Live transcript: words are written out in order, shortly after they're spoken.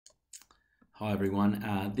Hi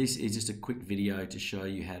everyone, this is just a quick video to show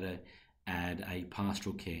you how to add a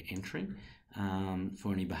pastoral care entry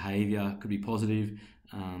for any behaviour. Could be positive,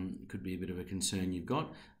 could be a bit of a concern you've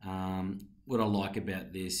got. What I like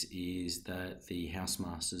about this is that the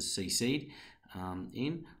housemasters CC'd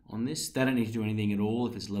in on this. They don't need to do anything at all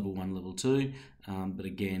if it's level 1, level 2, but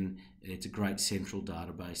again, it's a great central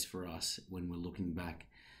database for us when we're looking back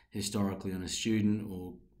historically on a student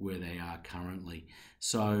or where they are currently.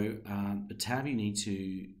 So the tab you need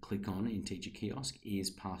to click on in Teacher Kiosk is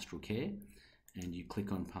Pastoral Care, and you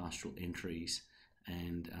click on Pastoral Entries,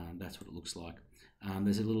 and that's what it looks like.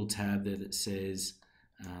 There's a little tab there that says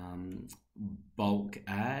bulk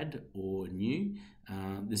add or new.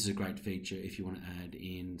 This is a great feature if you want to add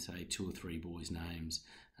in, say, 2 or 3 boys' names,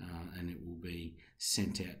 and it will be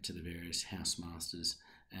sent out to the various housemasters,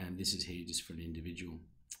 and this is here just for an individual.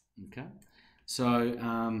 Okay, so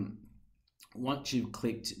once you've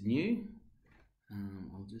clicked new,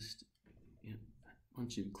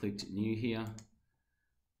 once you've clicked new here,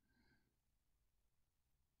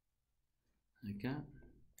 okay,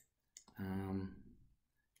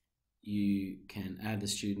 you can add the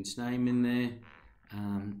student's name in there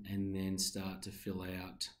and then start to fill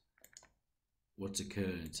out what's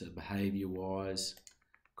occurred, so behaviour-wise,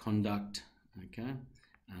 conduct, okay.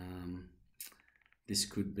 This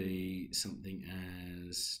could be something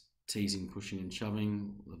as teasing, pushing and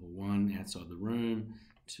shoving, level 1, outside the room,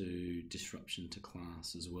 to disruption to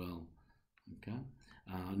class as well. Okay,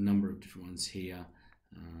 a number of different ones here.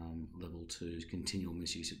 Level 2 is continual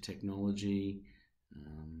misuse of technology,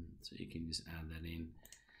 so you can just add that in.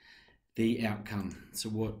 The outcome, so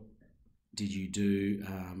what did you do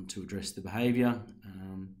to address the behaviour?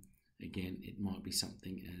 Again, it might be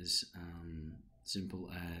something as simple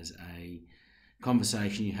as a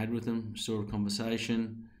conversation you had with them, sort of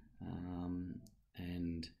conversation,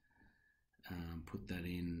 and put that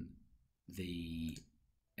in the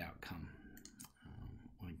outcome.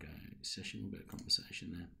 Won't go session, we'll go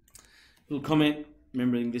conversation there. Little comment,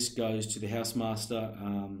 remembering this goes to the housemaster,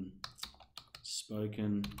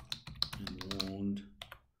 spoken and warned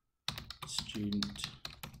student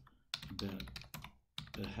about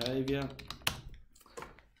behaviour.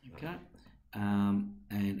 Okay.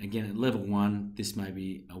 And again, at level 1, this may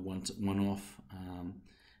be a one-off.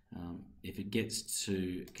 If it gets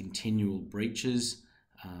to continual breaches,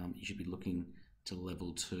 you should be looking to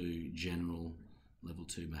level 2 general, level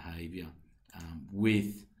 2 behaviour,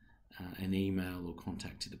 with an email or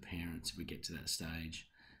contact to the parents if we get to that stage.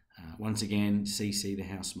 Once again, CC the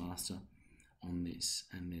housemaster on this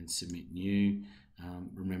and then submit new,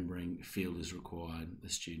 remembering field is required, the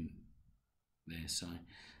student there. So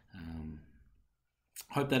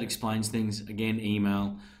hope that explains things. Again,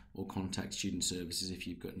 email or contact student services if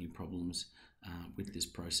you've got any problems with this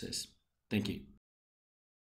process. Thank you.